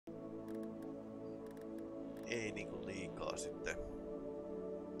ei niinku liikaa sitten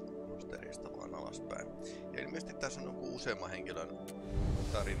posterista vaan alaspäin. Ja ilmeisesti tässä on joku useamman henkilön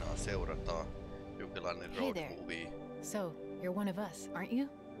tarinaa seurataan. Jonkinlainen road movie. So, you're one of us, aren't you?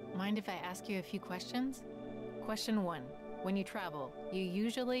 Mind if I ask you a few questions? Question 1. When you travel, you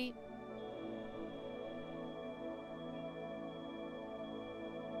usually...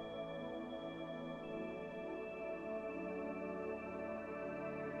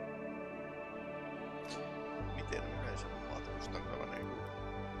 Miten yleensä maatavustan tällainen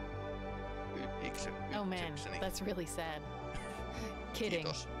Oh man, that's really sad. Kidding.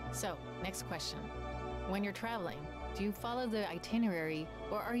 Kiitos. So, next question. When you're traveling, do you follow the itinerary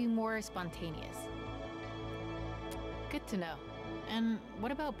or are you more spontaneous? Good to know. And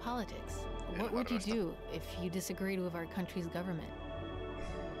what about politics? What would you do if you disagreed with our country's government?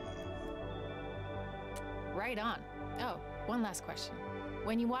 Right on. Oh, one last question.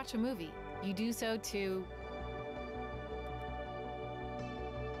 When you watch a movie, you do so to...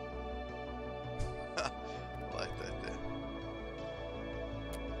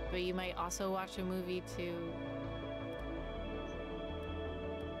 But you might also watch a movie to...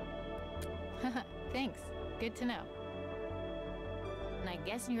 Thanks. Good to know. And I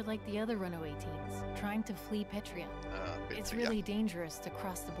guess you're like the other runaway teens, trying to flee Petria. It's really dangerous to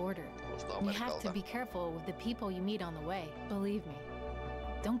cross the border. You have to be careful with the people you meet on the way. Believe me.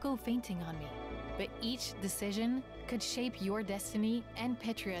 Don't go fainting on me. But each decision could shape your destiny and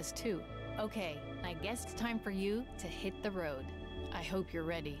Petria's too. Okay, I guess it's time for you to hit the road. I hope you're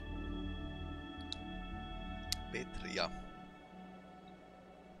ready. Petria.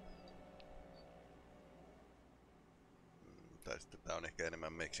 Tai sitten tää on ehkä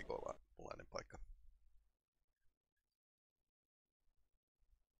enemmän meksikolainen paikka.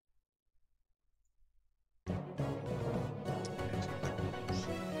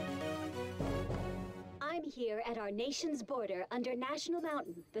 I'm here at our nation's border under National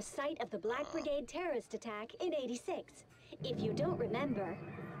Mountain, the site of the Black Brigade terrorist attack in '86. If you don't remember,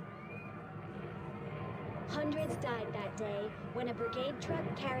 hundreds died that day when a brigade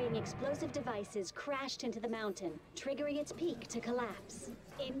truck carrying explosive devices crashed into the mountain, triggering its peak to collapse.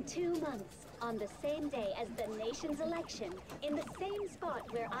 In 2 months, on the same day as the nation's election, in the same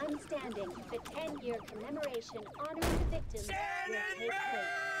spot where I'm standing, the 10-year commemoration honoring the victims will take place.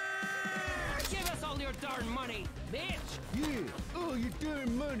 Give us all your darn money, bitch! Yeah, all your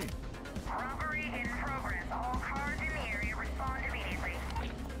darn money. Robbery in progress. All cars in the area respond immediately.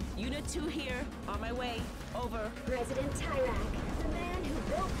 Unit 2 here, on my way. Over. President Tyrak, the man who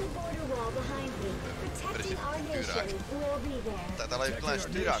built the border wall behind me, protecting our nation, will be there. Taitaa olla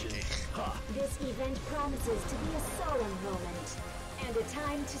jonkinlainen Tyrakki. This event promises to be a solemn moment, and a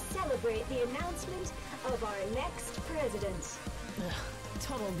time to celebrate the announcement of our next president.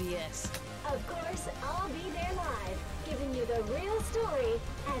 Total BS. Of course, I'll be there live, giving you the real story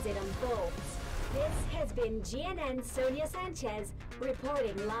as it unfolds. This has been GNN's Sonia Sanchez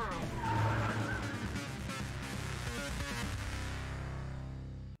reporting live.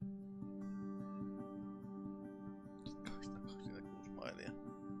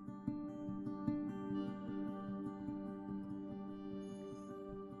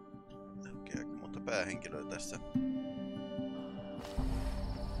 Okei, aika monta päähenkilöä tässä.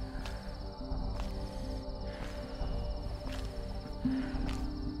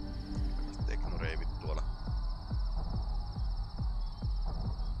 Teknoreivit tuolla.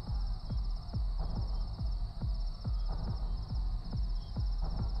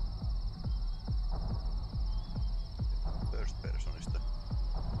 First personista.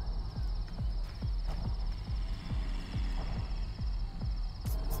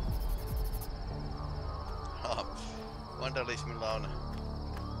 Vandalismilla on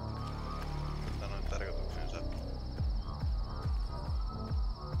tarkoituksensa.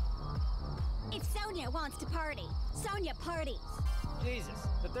 If Sonia wants to party, Sonia parties. Jesus,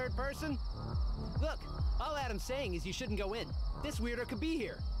 the third person? Look, all Adam's saying is you shouldn't go in. This weirdo could be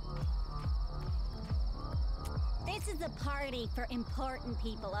here. This is a party for important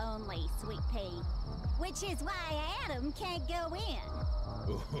people only, Sweet Pea. Which is why Adam can't go in.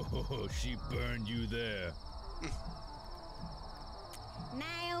 Oh, she burned you there.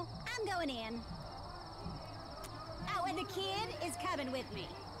 Now, I'm going in. Oh, and the kid is coming with me.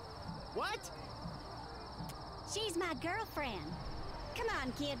 What? She's my girlfriend. Come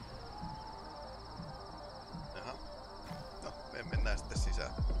on, kid. Jaha. No, me mennään sitten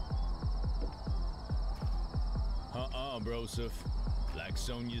sisään. Broseph. Like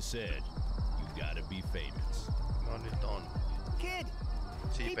Sonia said, you gotta be famous. No nyt on. Kid!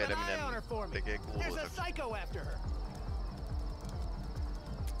 Keep an eye on her for me. Tekee There's a kuuluisaksi. psycho after her.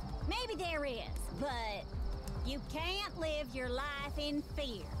 Maybe there is, but You can't live your life in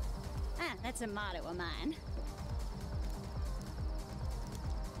fear. Ah, that's a motto of mine.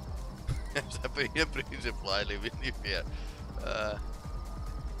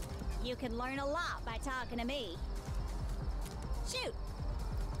 You can learn a lot by talking to me. Shoot!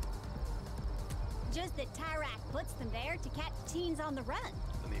 Just that Tyrak puts them there to catch teens on the run.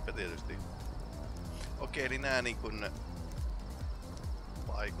 Niinpä tietysti. Okei, eli nää niin kun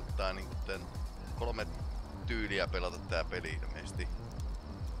vaikuttaa niin kun 3 tyyliä pelata tää peli ilmeisesti.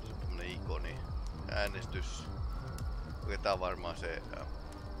 Se on tämmönen ikoni. Äänestys. Okei, tää on varmaan se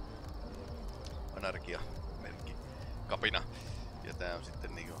anarkia-merkki. Kapina. Ja tää on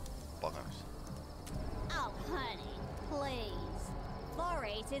sitten niinku pakanassa. Oh, honey, please.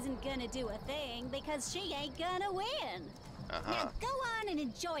 4-8 isn't gonna do a thing because she ain't gonna win. Now go on and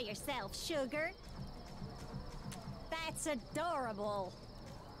enjoy yourself, sugar. That's adorable.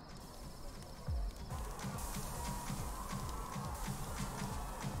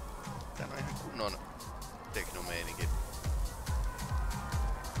 Tää on ihan kunnon teknomeininki.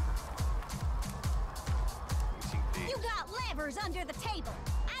 You got levers under the table.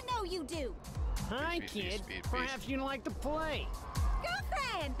 I know you do. Hi, kid. Perhaps you'd like to play.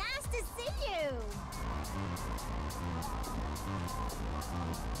 Girlfriend, nice to see you.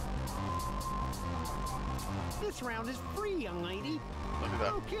 This round is free, young lady.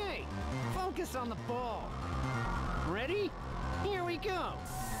 Okay, focus on the ball. Ready? Here we go.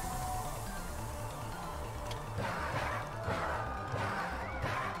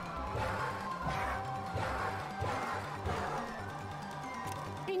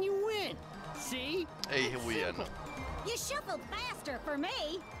 And you win. See? Ei win. You shuffled faster for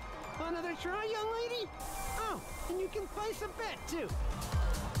me. Another try, young lady? Oh, and you can place a bet too.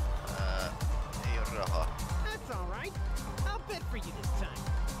 Ei oo rahaa. That's all right. I'll bet for you this time.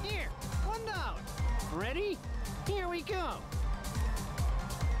 Here, $1. Ready? Here we go.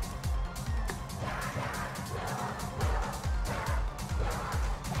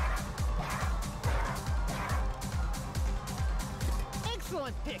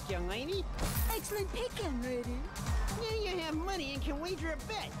 Excellent pick, young lady. Excellent pick, young lady. Now you have money and can wager a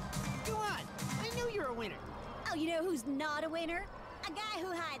bet. Go on. I know you're a winner. Oh, you know who's not a winner? A guy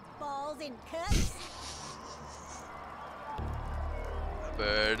who hides balls in cups.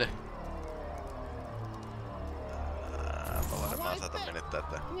 Bird. Mä varmaan saatan menettää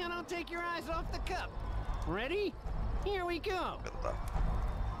tää. Now don't take your eyes off the cup. Ready? Here we go. Katsotaan.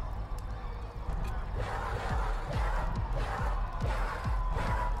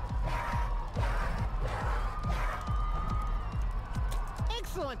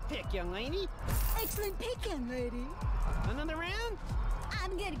 Excellent pick, young lady. Excellent pick, young lady. Another round?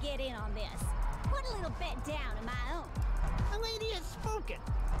 I'm gonna get in on this. Put a little bet down of my own. The lady has spoken.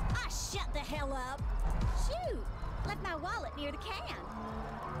 Ah, shut the hell up. Shoot, left my wallet near the can.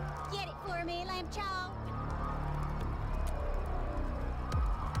 Get it for me, lamb chop.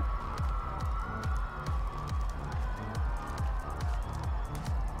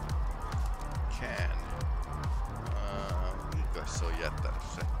 Can. Mikä se on jättänyt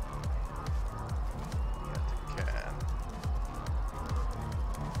se? Can.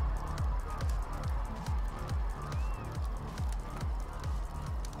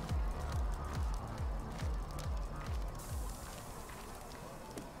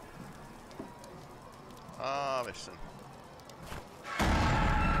 Listen.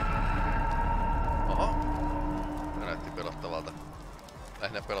 Oho. Se näytti pelottavalta.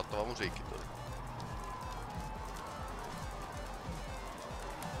 Lähinnä pelottava musiikki tuli.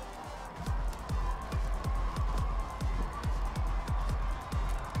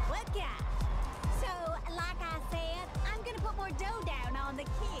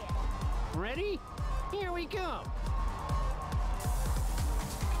 Ready? Here we go.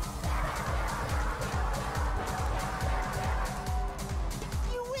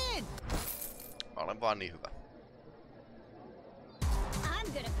 You win. Olen vaan niin hyvä.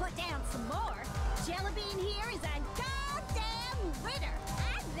 I'm gonna put down some more. Jellybean here is a goddamn winner.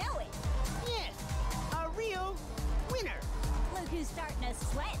 I know it. Yes, a real winner. Look who's starting to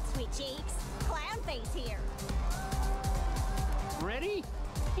sweat, sweet cheeks. Clown face here. Ready?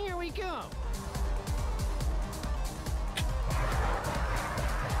 Here we go.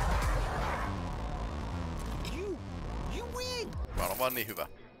 You win. Mä olen vaan niin hyvä.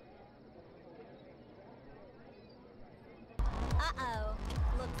 Uh-oh.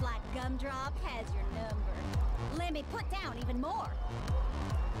 Looks like Gumdrop has your number. Let me put down even more.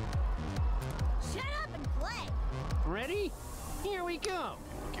 Shut up and play. Ready? Here we go.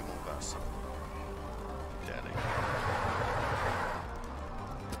 Kimun kanssa.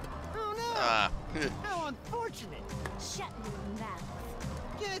 Oh no! How unfortunate! unfortunate. Shut your mouth.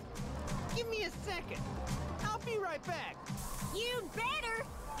 Just give me a second. I'll be right back. You better!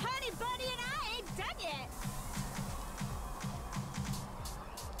 Honey Bunny and I ain't done yet!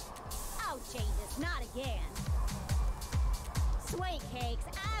 Oh, Jesus, not again. Sweet cakes,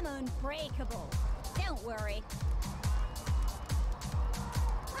 I'm unbreakable. Don't worry.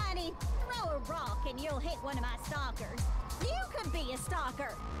 Honey, throw a rock and you'll hit one of my stalkers. You could be a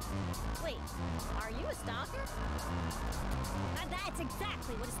stalker. Wait, are you a stalker? That's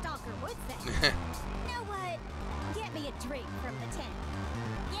exactly what a stalker would say. You know what? Get me a drink from the tent.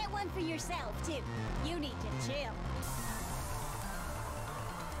 Get one for yourself, too. You need to chill.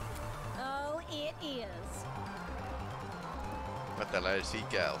 Oh, it is. Mä täällä ei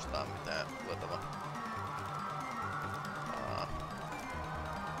sikää ostaa mitään tuotavaa.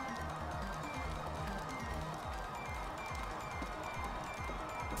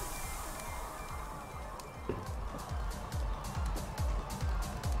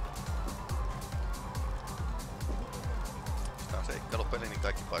 Tää on seikkailupeli, niin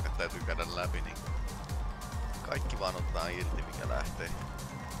kaikki paikat täytyy käydä läpi, niin kaikki vaan ottaa irti, mikä lähtee.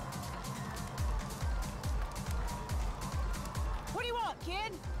 What do you want,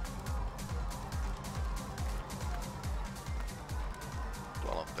 kid?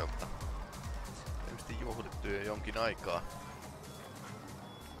 Tuolla on teltta. Ilmeisesti juhlittu jo jonkin aikaa.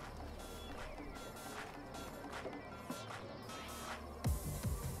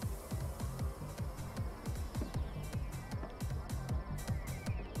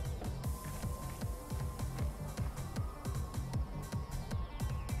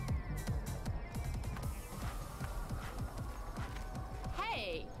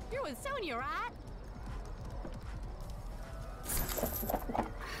 You're with Sonia, right?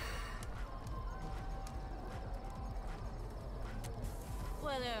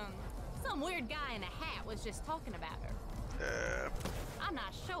 Well, some weird guy in a hat was just talking about her. I'm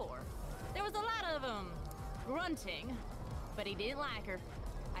not sure. There was a lot of, grunting, but he didn't like her.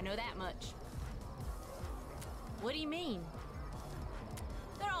 I know that much. What do you mean?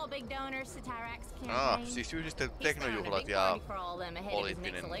 They're all big donors to Tyrak's campaign. Siis yhdistetty teknojuhlat ja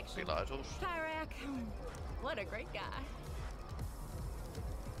poliittinen tilaisuus. Tyrak, what a great guy.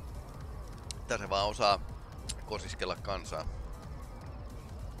 Tässä vaan osaa kosiskella kansaa.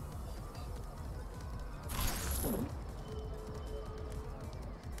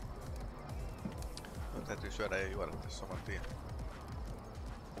 No, täytyy syödä ja juoda tässä saman tien.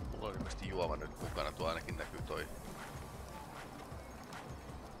 Mulla on ilmeisesti juoma nyt mukana, tuo ainakin näkyy toi.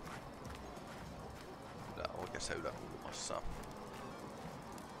 Oikeassa yläkulmassa.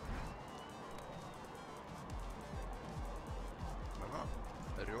 Aha,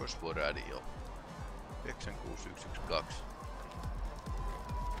 Rosvo-radio. 96112.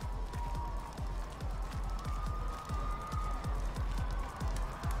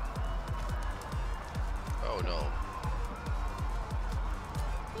 Oh no.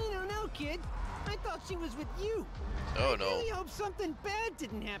 No, kid. I thought she was with you. Oh no. I really hope something bad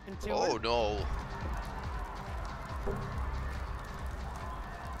didn't happen to her. Oh no.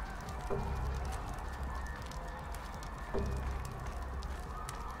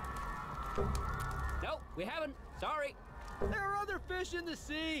 Nope, we haven't. Sorry. There are other fish in the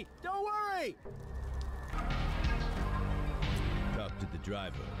sea. Don't worry. Talk to the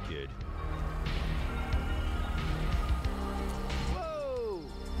driver, kid. Whoa!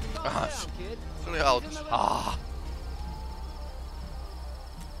 Calm down, kid. Se oli autossa.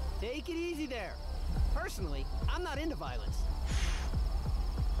 Take it easy there. Personally, I'm not into violence.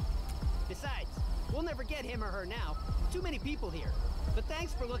 Besides, we'll never get him or her now. Too many people here. But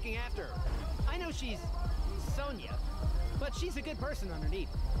thanks for looking after her. I know she's Sonia, but she's a good person underneath.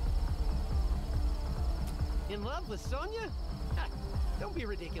 In love with Sonia? Ha, don't be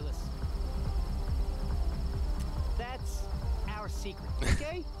ridiculous. That's our secret,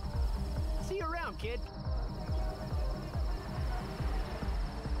 okay? See you around, kid.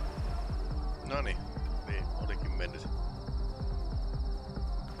 Noniin, niin olikin mennyt.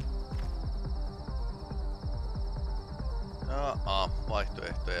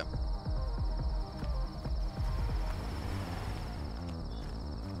 Vaihtoehtoja.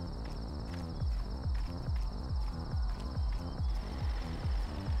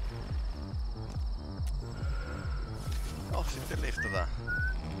 No, sitten liftataan.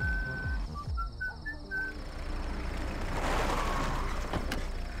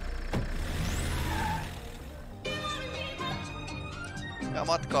 Ja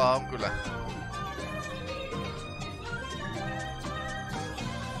matkaa on kyllä.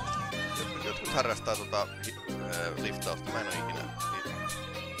 Jotkut harrastaa liftausta, mä en oo ikinä niitä.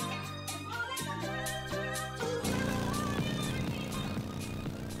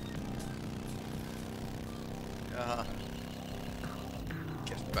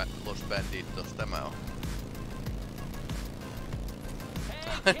 Los Banditos tämä on.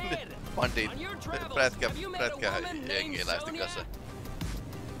 Bandit, prätkäjengiläisten kanssa.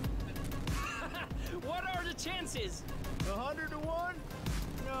 What are the chances? 100 to 1?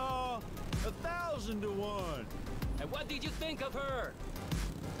 No, 1,000 to 1. And what did you think of her?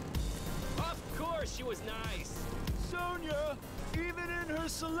 Of course she was nice. Sonia, even in her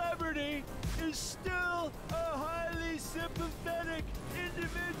celebrity, is still a highly sympathetic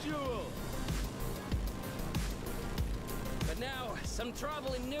individual. But now, some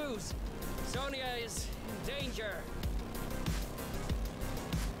troubling news. Sonia is in danger.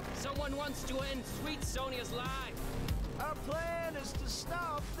 Someone wants to end sweet Sonia's life. Our plan is to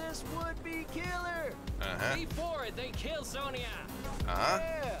stop this would-be killer. Before they kill Sonia.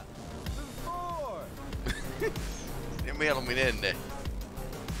 Yeah, before. Mieluummin ennen.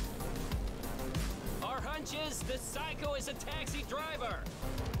 Our hunch is the psycho is a taxi driver.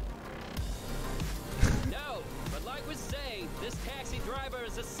 No, but like we say, this taxi driver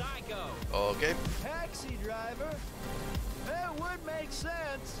is a psycho. Okay. Taxi driver? That would make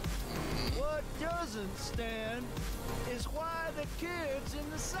sense. What doesn't stand is why the kid's in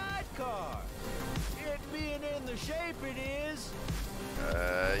the sidecar. It being in the shape it is.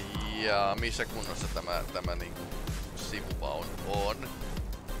 Ja missä kunnossa tämä niinku sivuvaunu on?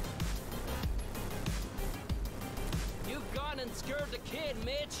 You've gone and scared the kid,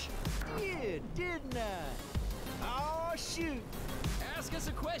 Mitch. Yeah, didn't I? Oh, shoot. Ask us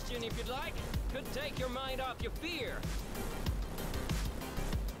a question if you'd like. Could take your mind off your fear.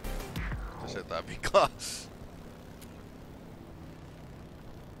 Tässä jotain vikaa.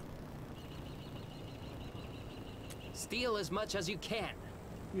 Steal as much as you can.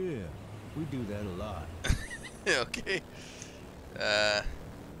 Yeah, we do that a lot. Okay.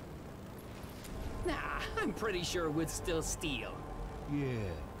 Nah, I'm pretty sure we'd still steal.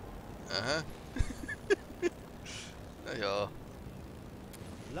 Yeah. No joo.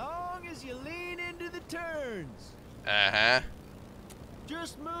 Long as you lean into the turns.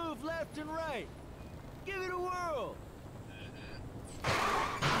 Just move left and right. Give it a whirl.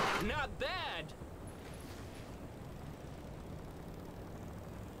 Not bad.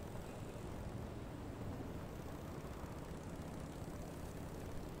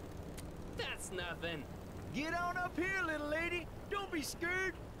 That's nothing. Get on up here, little lady. Don't be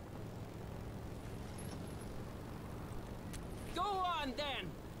scared. Go on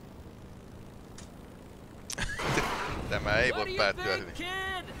then. Tämä ei voi päättyä hyvin.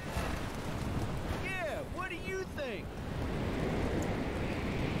 Kid? Yeah, what do you think?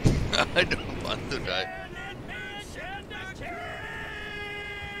 I don't want to die.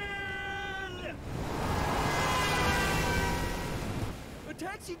 A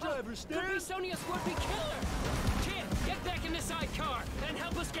taxi driver, Stan. Could be Sonia's would-be killer. Kid, get back in the sidecar and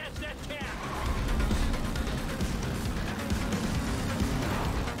help us catch that cab.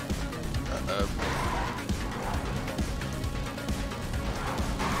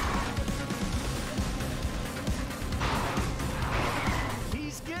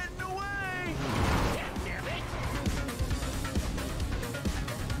 He's getting away. Damn it!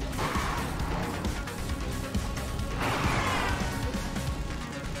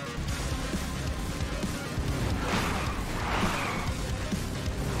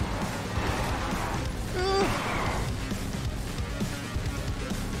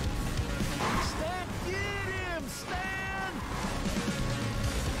 Stan, get him, Stan.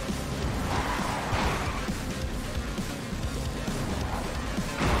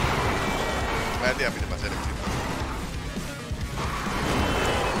 Mä en tiedä miten mä selvisin.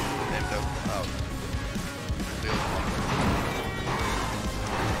 Entä auto?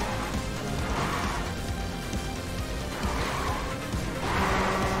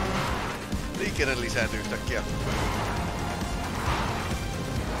 Liikenne lisääntyy yhtäkkiä.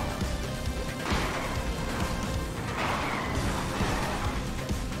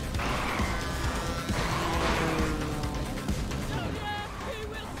 We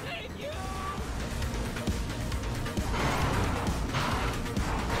will save you!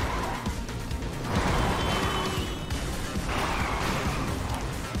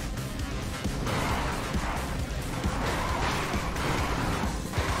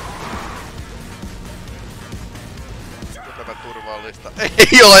 Tämä turvallista.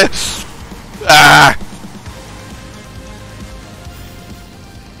 Ei ole!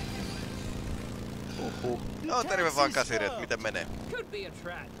 Joo, terve vaan Kasiret, miten menee? Could be a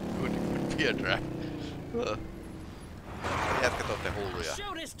trap. Good Pietra. Jätkät ootte hulluja.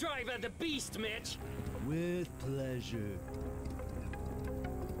 Show this driver the beast, Mitch. With pleasure.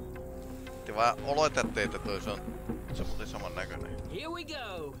 Te vaan oletatte, että toi se on muuten saman näköinen. Here we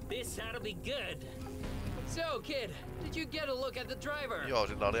go. This ought to be good. So, kid, did you get a look at the driver? Joo,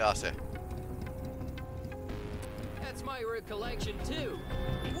 sillä oli ase. That's my recollection too.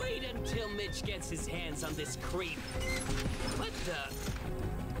 Wait until Mitch gets his hands on this creep. What the?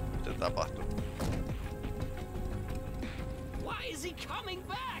 Mitä tapahtuu? Why is he coming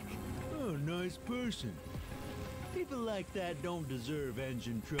back? Oh, nice person. People like that don't deserve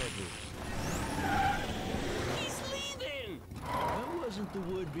engine troubles. He's leaving! That wasn't the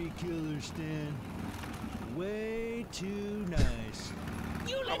would-be killer, Stan. Way too nice.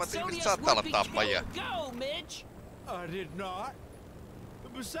 You let Sonya's saattaa olla would-be tappajia. killer go, Mitch! I did not.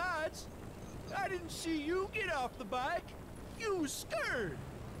 Besides, I didn't see you get off the bike. You was scared.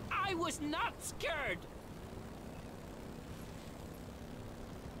 I was not scared!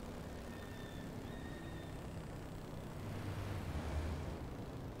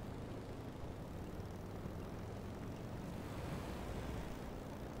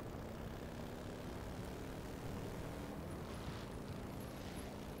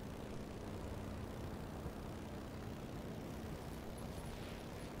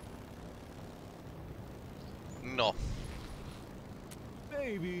 No.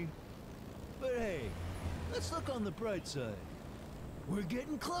 Maybe. But hey, let's look on the bright side. We're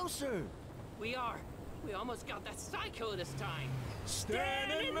getting closer. We are. We almost got that psycho this time. Stan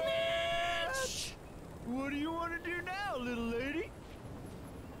and Mitch! What do you want to do now, little lady?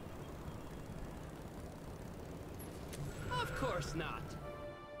 Of course not.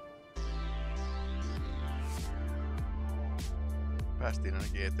 Päästiin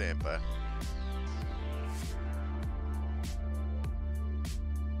ainakin eteenpäin.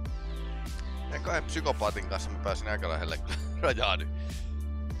 Ja kahden psykopaatin kanssa mä pääsin aika lähelle rajaa nyt.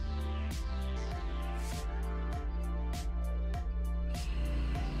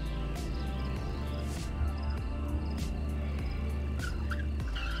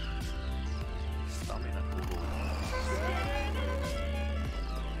 Stamina kuluu.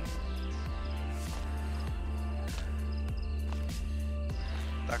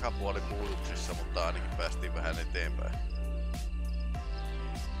 Takapuoli puuduksissa, mutta ainakin päästiin vähän eteenpäin.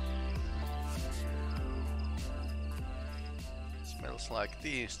 Smells like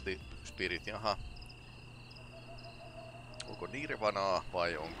Teen Spirit, jaha. Onko Nirvanaa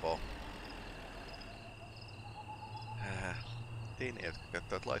vai onko teinejä, jotka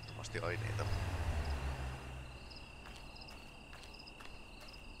käyttävät laittomasti aineita?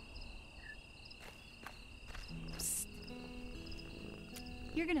 Psst.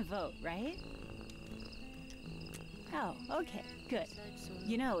 You're gonna vote, right? Oh, okay, good.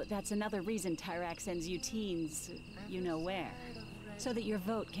 You know, that's another reason Tyrak sends you teens, you know where. So that your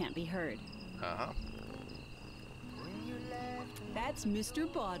vote can't be heard. Uh-huh. That's Mr.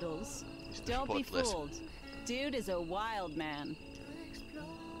 Bottles. Don't be fooled. Dude is a wild man.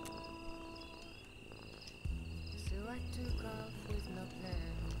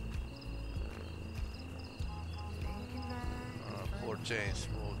 For James,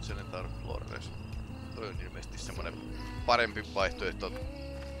 Senator Flores. Toi on ilmeisesti semmonen parempi vaihtoehto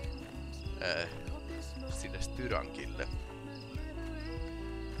sille Styrankille.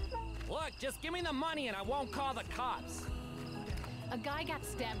 Look, just give me the money and I won't call the cops. A guy got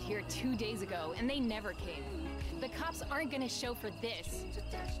stabbed here 2 days ago and they never came. The cops aren't gonna show for this.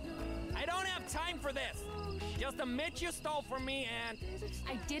 I don't have time for this. Just admit you stole from me and...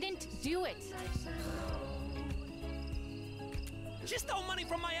 I didn't do it. She stole money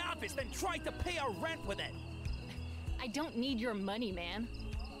from my office, then tried to pay our rent with it. I don't need your money, man.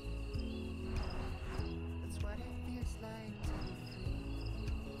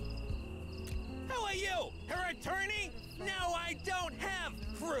 Who are you? Her attorney? No, I don't have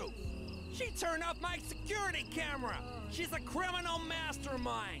proof. She turned off my security camera. She's a criminal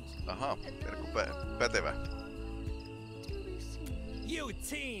mastermind. Aha, pätevä. You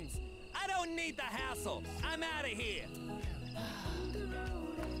teens, I don't need the hassle. I'm out of here.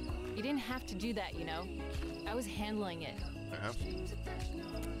 You didn't have to do that, you know. I was handling it.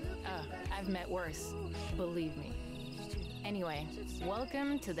 I've met worse, believe me. Anyway,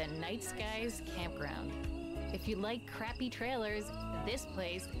 welcome to the Night Skies Campground. If you like crappy trailers, this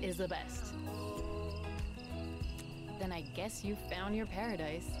place is the best. Then I guess you found your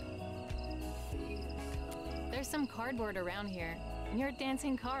paradise. There's some cardboard around here, and you're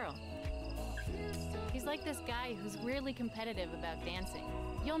Dancing Carl. He's like this guy who's weirdly competitive about dancing.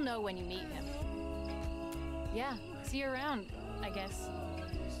 You'll know when you meet him. Yeah, see you around, I guess.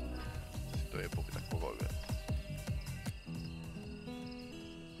 Toi ei pukita koko yön.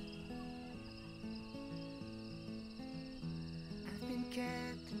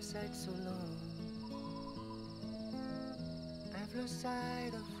 sight so long. I've lost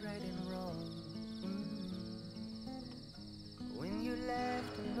sight of right and wrong. When you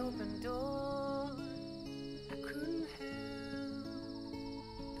left an open door, I couldn't help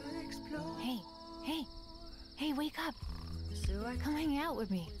but explore. Hey, wake up! So come hang out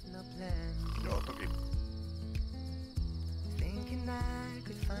with me. No plan. Joo, toki. Thinking I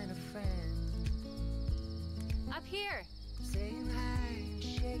could find a friend. Up here! Saying hi and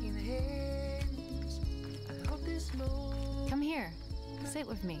shaking hands. I hope there's no. Come here. Sit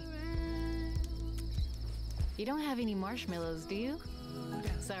with me. You don't have any marshmallows, do you?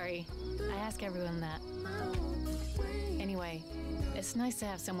 Sorry, I ask everyone that. Anyway, it's nice to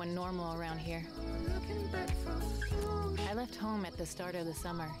have someone normal around here. I left home at the start of the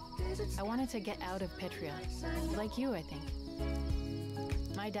summer. I wanted to get out of Petria. Like you, I think.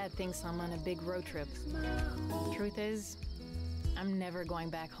 My dad thinks I'm on a big road trip. Truth is, I'm never going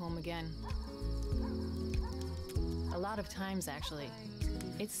back home again. A lot of times, actually.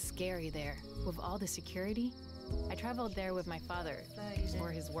 It's scary there, with all the security. I traveled there with my father, for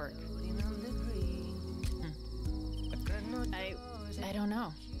his work. I don't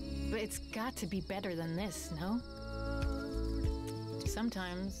know, but it's got to be better than this, no?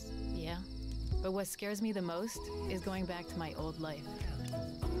 Sometimes, yeah. But what scares me the most is going back to my old life.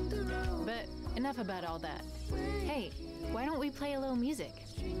 But enough about all that. Hey, why don't we play a little music?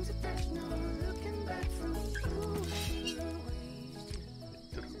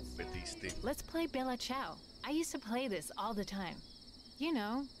 Let's play Bella Ciao. I used to play this all the time. You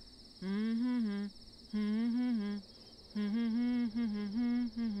know.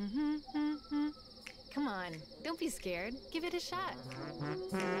 Come on, don't be scared. Give it a shot.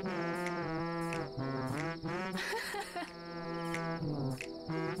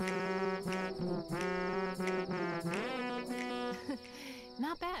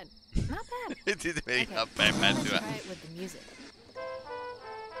 Not bad. Not bad. Sitten meni ihan päin mäntyä. Try it with the music.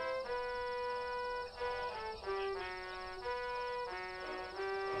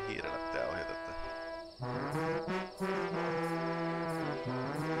 Hiirellä pitää ohjata tätä.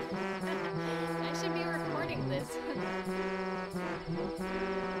 I should be recording this.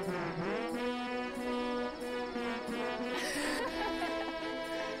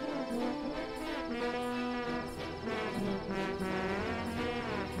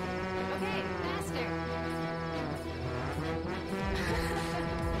 Okay, faster.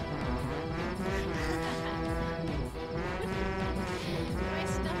 My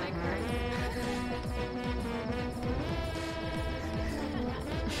stomach hurts.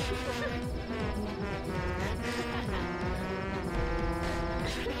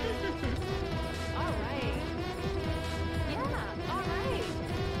 All right. Yeah, all right.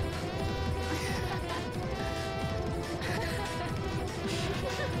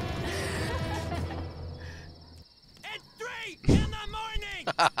 It's 3 in the morning.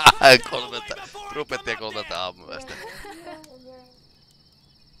 Trupettia 3 aamuyöstä.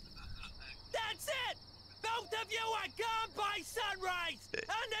 That's it. Both of you are gone by sunrise.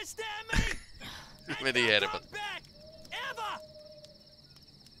 Understand me? Meni hermot. Back ever.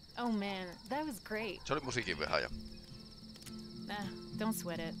 Oh man, that was great. Se oli musiikin vihaaja. Nah, don't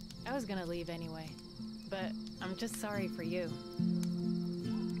sweat it. I was gonna leave anyway. But I'm just sorry for you.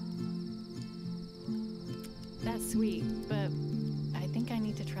 That's sweet, but I think I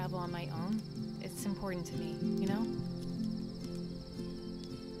need to travel on my own. It's important to me, you know?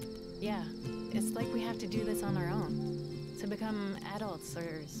 Yeah, it's like we have to do this on our own. To become adults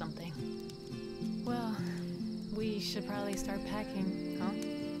or something. Well, we should probably start packing, huh?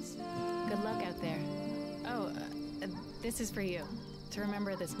 Good luck out there. Oh, this is for you. To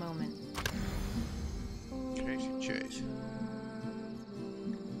remember this moment. Crazy Chase.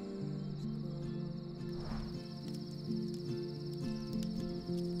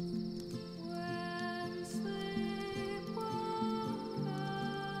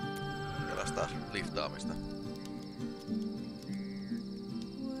 Jalas taas liftaamista.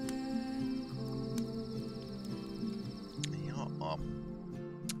 Joo.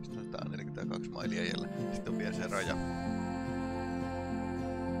 Sitten on tää 42 mailia jäljellä. Sitten on vielä se raja.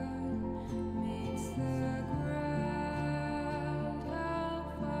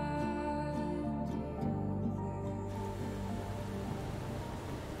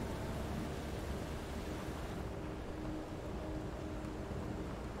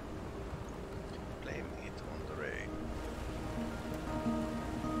 Blame it on the rain.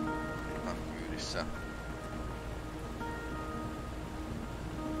 Ihan kyydissä.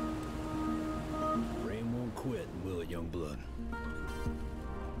 Rain won't quit, will it, young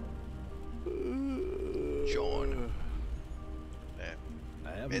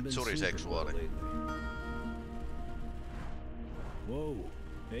Metsuriseksuaali. Whoa,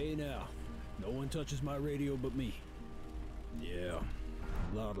 hey now. No one touches my radio but me. Yeah,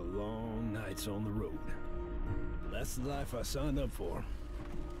 a lot of long nights on the road. That's the life I signed up for.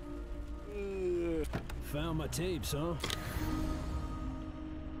 Found my tapes, huh?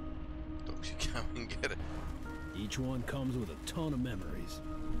 Don't you come and get it? Each one comes with a ton of memories.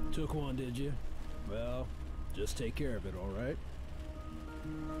 Took one, did you? Well, just take care of it, all right?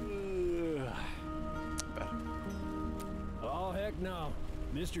 Oh, heck no.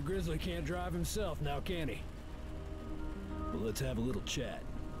 Mr. Grizzly can't drive himself now, can he? Well, let's have a little chat.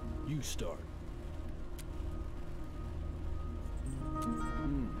 You start.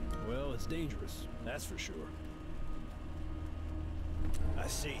 Well, it's dangerous, that's for sure. I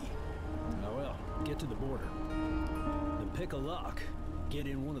see. Oh well, get to the border. Then pick a lock. Get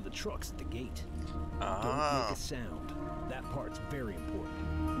in one of the trucks at the gate. Don't make a sound. That part's very important.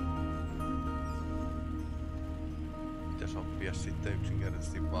 Pitäis oppia sitten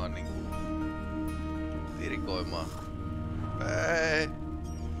yksinkertaisesti vaan niinku tirikoimaan. Ei!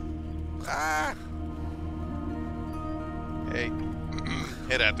 Ei.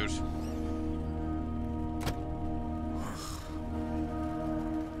 Herätys.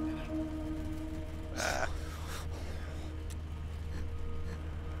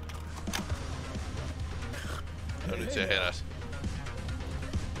 No nyt se heräs.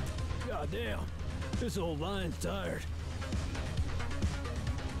 God damn. This old line's tired.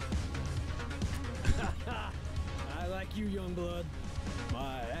 I like you, young blood.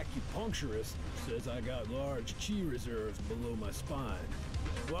 My acupuncturist says I got large chi reserves below my spine.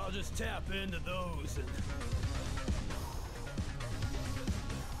 Well, I'll just tap into those and...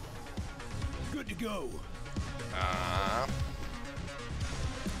 Good to go.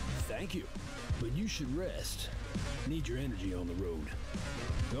 Thank you. But you should rest. Need your energy on the road.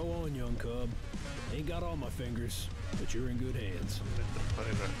 Go on, young cub. Ain't got all my fingers, but you're in good hands.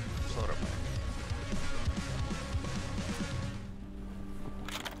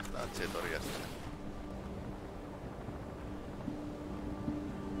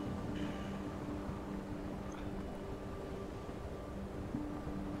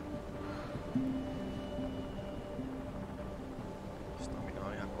 Stamina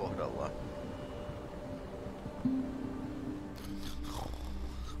on ihan kohdallaan.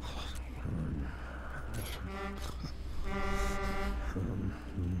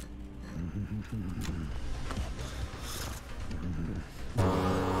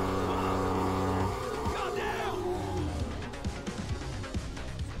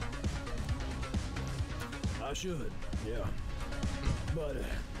 I should, yeah. But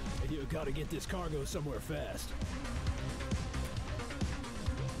you gotta get this cargo somewhere fast.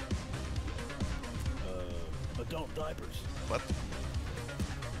 Adult diapers. What?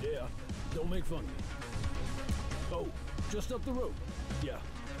 Yeah, don't make fun of me. Oh, just up the road. Yeah,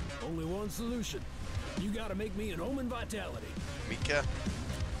 only one solution. You gotta make me an Omen Vitality. Mikä?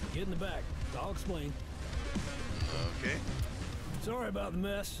 Get in the back. I'll explain. Okay. Sorry about the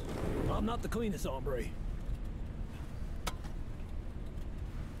mess. I'm not the cleanest hombre.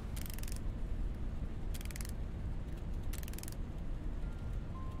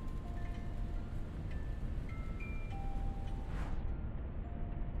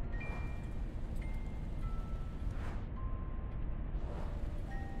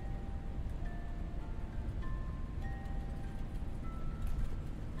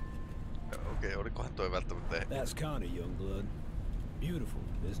 Okei, olikohan toi välttämättä... That's Connie, young blood. Beautiful,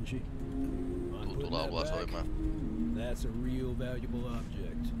 isn't she? Tuttu laulua soimaan. That's a real valuable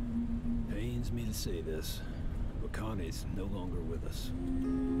object. Pains me to say this, but Connie's no longer with us.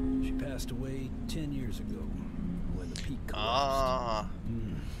 She passed away 10 years ago when the peak collapsed.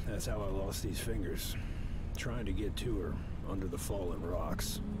 That's how I lost these fingers, trying to get to her under the fallen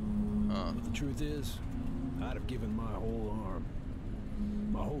rocks. But the truth is, I'd have given my whole arm,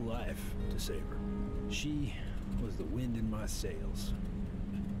 my whole life to save her. She was the wind in my sails.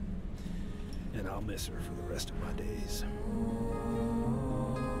 And I'll miss her for the rest of my days.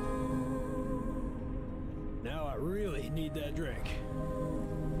 Now I really need that drink.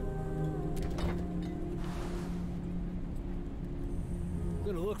 I'm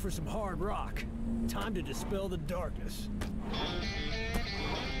gonna look for some hard rock. Time to dispel the darkness.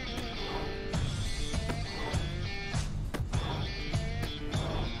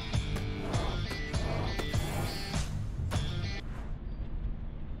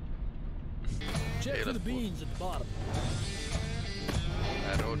 Check for the beans at the bottom.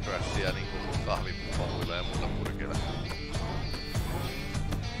 Nää road trashia niinku kahvipoluilla ja muuta purkeilla.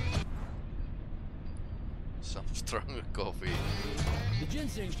 Strong coffee. The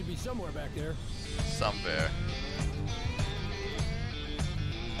ginseng should be somewhere back there. Somewhere.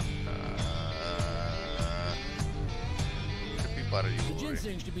 The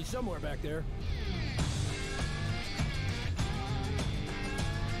ginseng should be somewhere back there.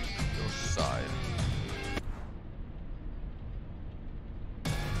 Jossain.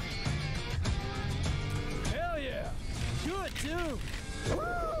 Hell yeah! Good too!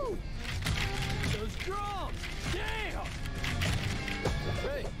 Woo! Those drums! Damn!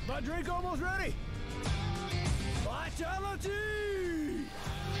 Hey, my drink almost ready! Vitality!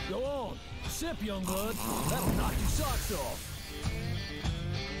 Go on, sip, young blood. That'll knock your socks off.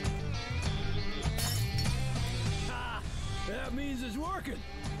 Ha! That means it's working.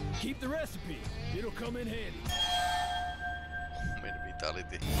 Keep the recipe. It'll come in handy.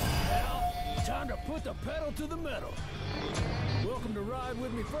 Vitality. Now, time to put the pedal to the metal. Welcome to ride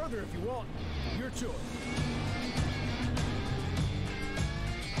with me further if you want. Your choice.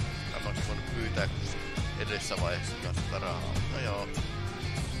 Mä olisin voinut pyytää edessä vaiheessa kanssa sitä rahaa. No joo.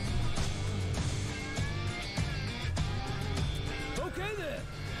 Okay then.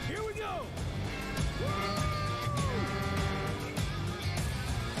 Here we go.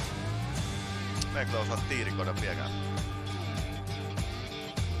 Mä en kyllä osaa tiirikoida vieläkään.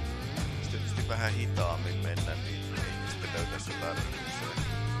 Tietysti vähän hitaammin mennä, niin sitten löytäisi jotain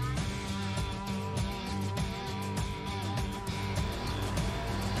ryhmää.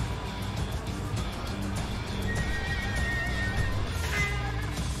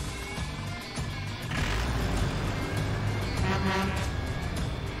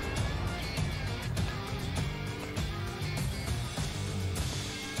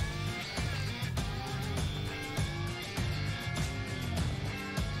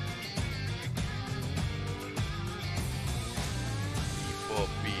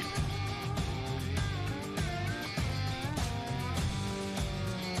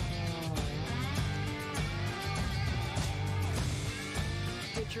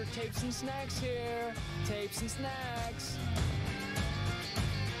 Your tapes and snacks here. Tapes and snacks.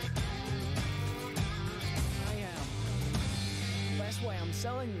 I am. That's why I'm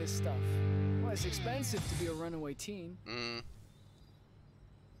selling this stuff. Well, it's expensive to be a runaway teen.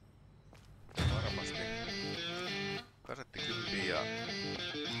 Varmasti. Kasettikylpi ja...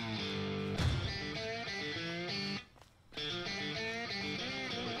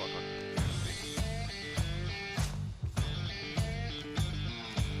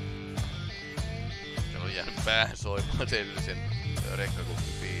 Päähän soimaan edellisen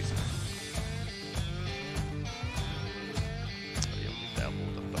rekkakukkibiisin. Ei oo mitään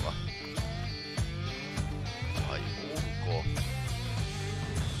muutettavaa. Ai onko?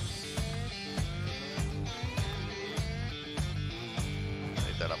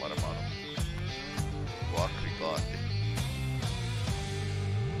 Ei täällä varmaan oo. Onko aggregaatti?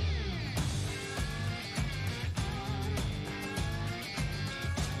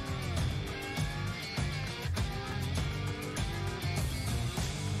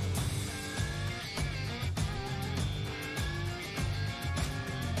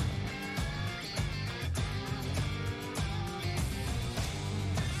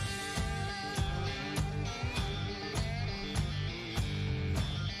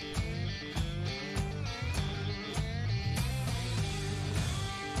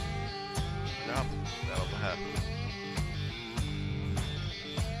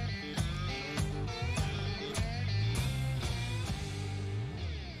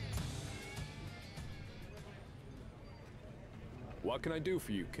 What can I do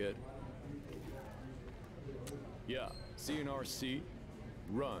for you, kid? Yeah, CNRC,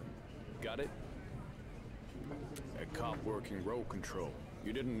 run. Got it? A cop working road control.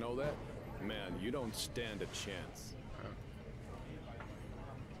 You didn't know that? Man, you don't stand a chance.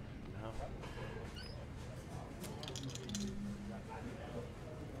 No.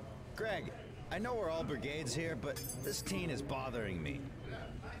 Greg, I know we're all brigades here, but this teen is bothering me.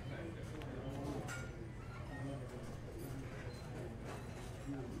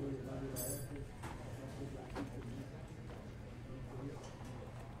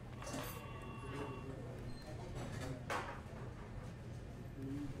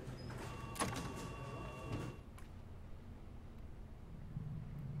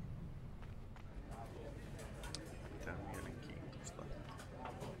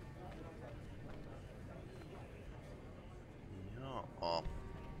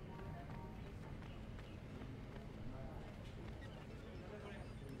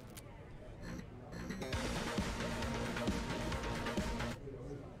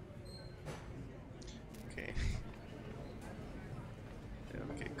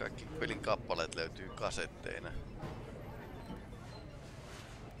 Kaikki pelin kappaleet löytyy kasetteina.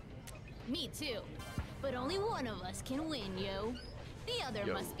 Me too. But only one of us can win, yo. The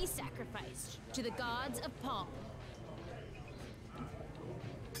other must be sacrificed to the gods of Palm.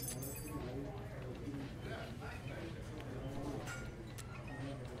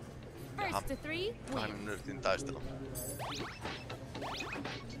 First to three, kahden nyrtin taistelu.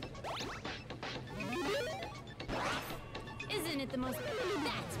 Isn't it the most...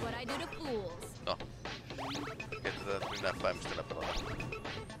 That's what I do to fools. No. Että tätä tuli näppäimistöllä pelata.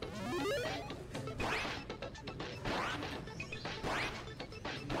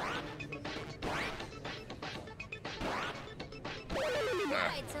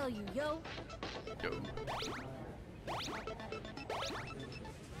 What I tell you, yo. Yo.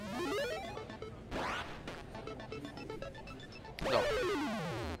 No.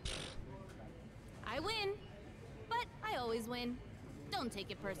 I win, but I always win. Don't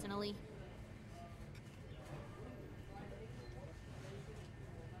take it personally.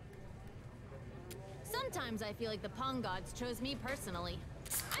 Sometimes I feel like the Pong gods chose me personally.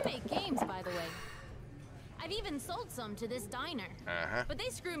 I make games, by the way. I've even sold some to this diner. But they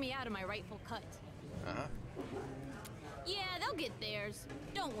screw me out of my rightful cut. Yeah, they'll get theirs.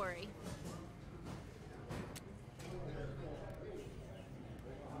 Don't worry.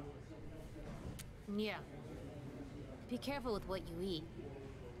 Yeah. Be careful with what you eat.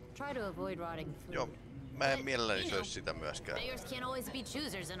 Try to avoid rotting food. Joo, mä en mielelläni söisi sitä myöskään. Players can't always be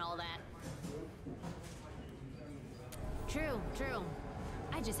choosers and all that. True, true.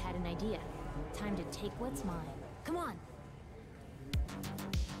 I just had an idea. Time to take what's mine. Come on.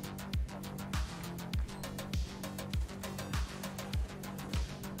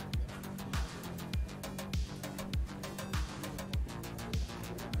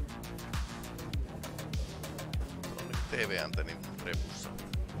 TV-antennin repussa.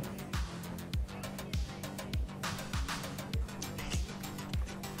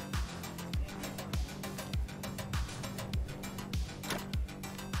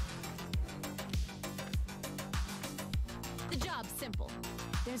 The job's simple.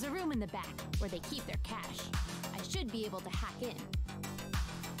 There's a room in the back where they keep their cash. I should be able to hack in.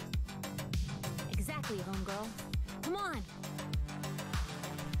 Exactly, homegirl. Come on.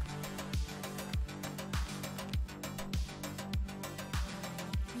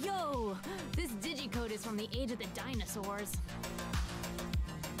 Yo, this digicode is from the age of the dinosaurs.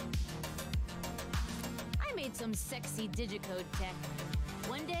 I made some sexy digicode tech.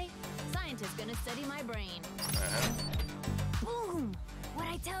 One day, scientists gonna study my brain. Boom!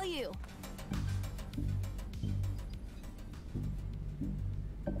 What'd I tell you?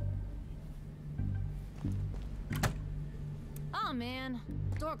 Oh man,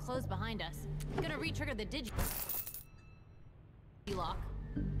 door closed behind us. Gonna re-trigger the digi lock.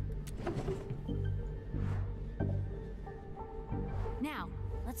 Now,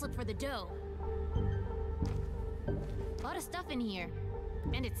 let's look for the dough. A lot of stuff in here.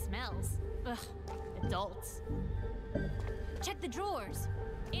 And it smells. Ugh, adults. Check the drawers.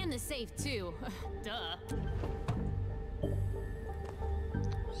 And the safe, too. Duh.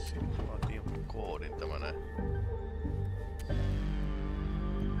 Sitten vaatii jonkun koodin tämmönen.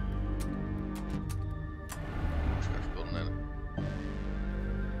 Koskaas tunnen?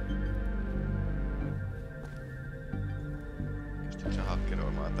 Pystytkö sä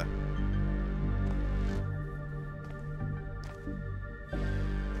hakkeroimaan tää?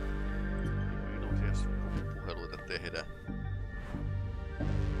 Minuusias puheluita tehdä.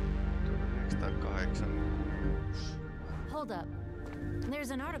 1908. Hold up.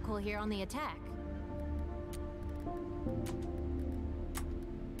 There's an article here on the attack.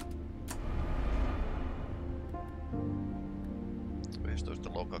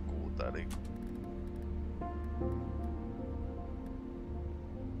 lokakuuta, eli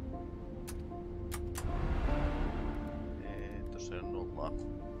tossa on numaa.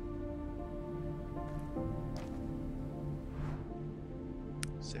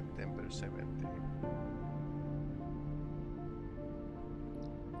 September 17.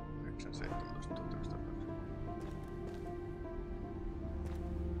 9.17.1900.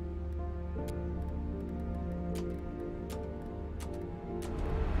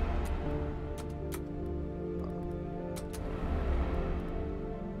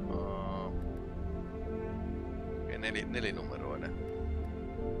 Nelinumeroinen.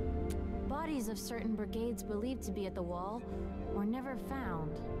 Bodies of certain brigades believed to be at the wall were never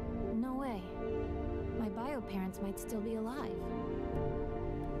found. No way. My bio parents might still be alive.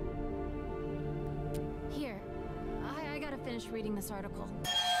 Here, I gotta finish reading this article.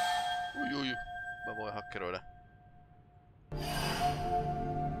 Ui. Mä voin hakkeroida.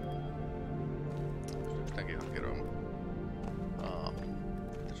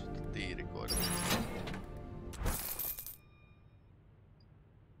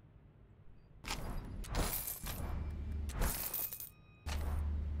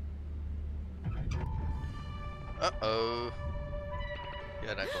 Uh-oh.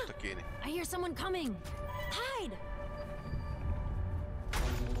 Jäädään kohta kiinni. I hear someone coming. Hide!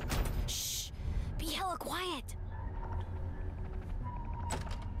 Shh! Be hella quiet!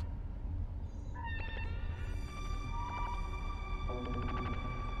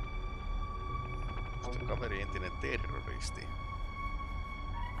 Sitten kaveri entinen terroristi.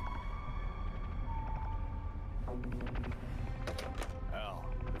 Al,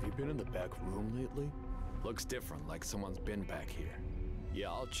 have you been in the back room lately? Looks different, like someone's been back here.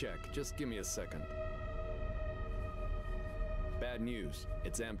 Yeah, I'll check. Just give me a second. Bad news.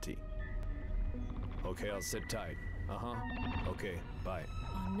 It's empty. Okay, I'll sit tight. Uh-huh. Okay, bye.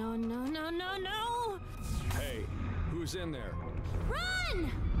 Oh, no, no, no, no, no! Hey, who's in there?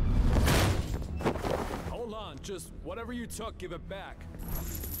 Run! Hold on, just whatever you took, give it back.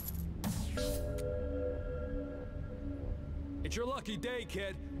 It's your lucky day,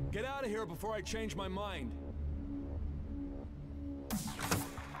 kid. Get out of here before I change my mind.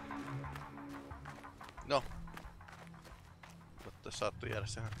 No. Mutta saattoi jäädä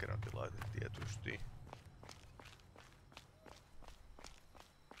se hakkerointilaite tietysti.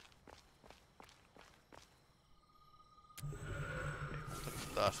 Ei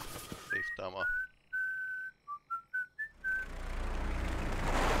muuta taas liftaamaan.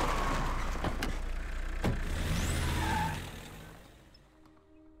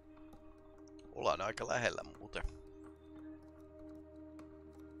 Ollaan aika lähellä muuten.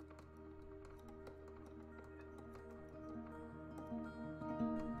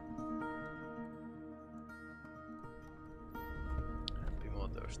 Happy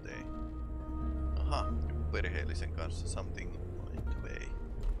Mother's Day. Aha, perheellisen kanssa something on the way.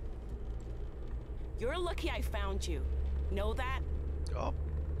 You're lucky I found you. Know that? Oh.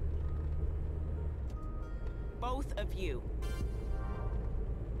 Both of you.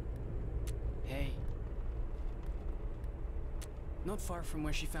 Hey. Not far from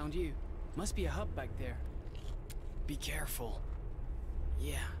where she found you. Must be a hub back there. Be careful.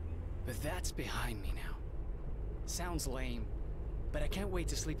 Yeah, but that's behind me now. Sounds lame, but I can't wait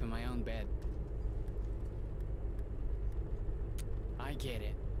to sleep in my own bed. I get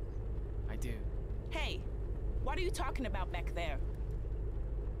it. I do. Hey, what are you talking about back there?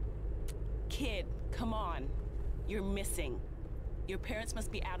 Kid, come on. You're missing. Your parents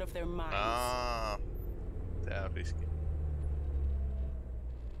must be out of their minds. Ah, tää on riski.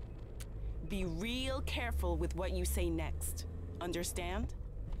 Be real careful with what you say next. Understand?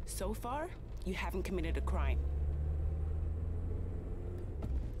 So far, you haven't committed a crime.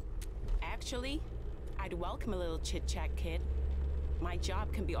 Actually, I'd welcome a little chit-chat, kid. My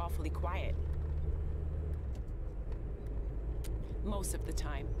job can be awfully quiet. Most of the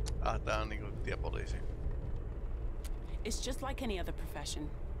time. Ah, tää on niinku tiepoliisi. It's just like any other profession.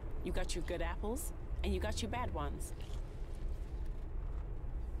 You got your good apples, and you got your bad ones.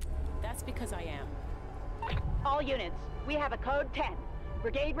 That's because I am. All units, we have a code 10.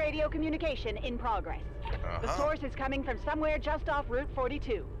 Brigade radio communication in progress. The source is coming from somewhere just off Route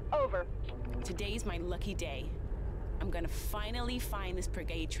 42. Over. Today's my lucky day. I'm gonna finally find this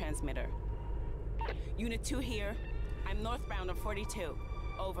brigade transmitter. Unit 2 here. I'm northbound on 42.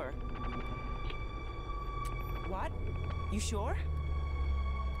 Over. What? You sure?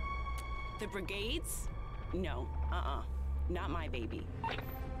 The brigades? No. Not my baby.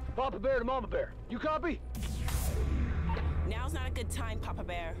 Papa Bear to Mama Bear. You copy? Now's not a good time, Papa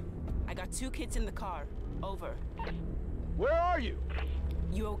Bear. I got 2 kids in the car. Over. Where are you?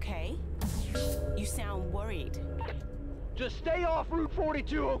 You okay? You sound worried. Just stay off Route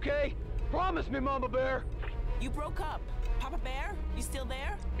 42, okay? Promise me, Mama Bear. You broke up. Papa Bear, you still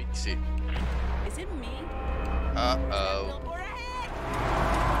there? Miksi? Is it me? Uh-oh.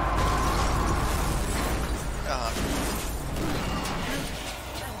 Jaha.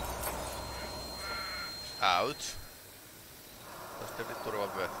 Ouch. Tästä nyt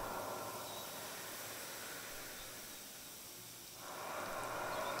turvavyöt.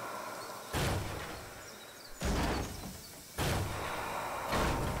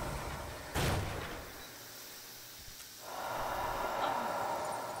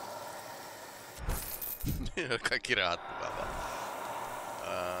 Kaikki rahattukaa vaan.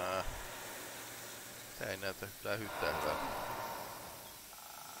 Tää ei näytä kyllä yhtään hyvältä.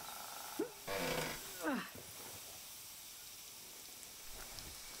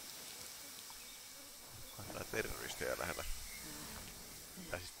 Onko terroristeja lähellä?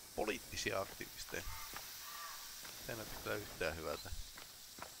 Tai siis poliittisia aktivisteja. Tää ei näytä kyllä yhtään hyvältä.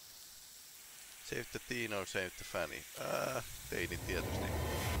 Save the teen or save the fanny. Teini tietysti.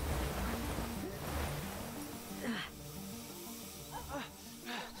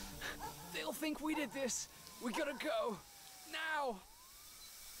 They'll think we did this. We gotta go. Now!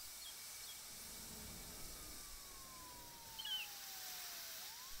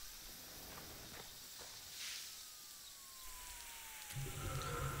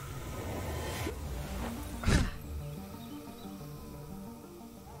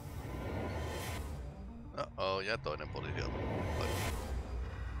 Ja toinen poliisi on.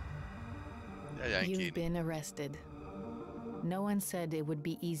 Ja jäin You've kiinni. been arrested. No one said it would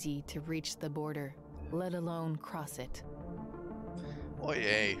be easy to reach the border, let alone cross it. Oi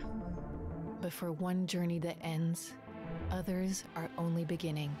ei. But for one journey that ends, others are only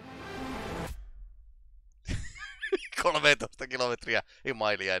beginning. 13 kilometriä ei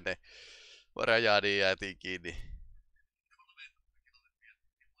mailia ennen rajaa, niin jäätiin kiinni.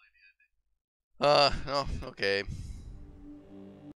 No okei.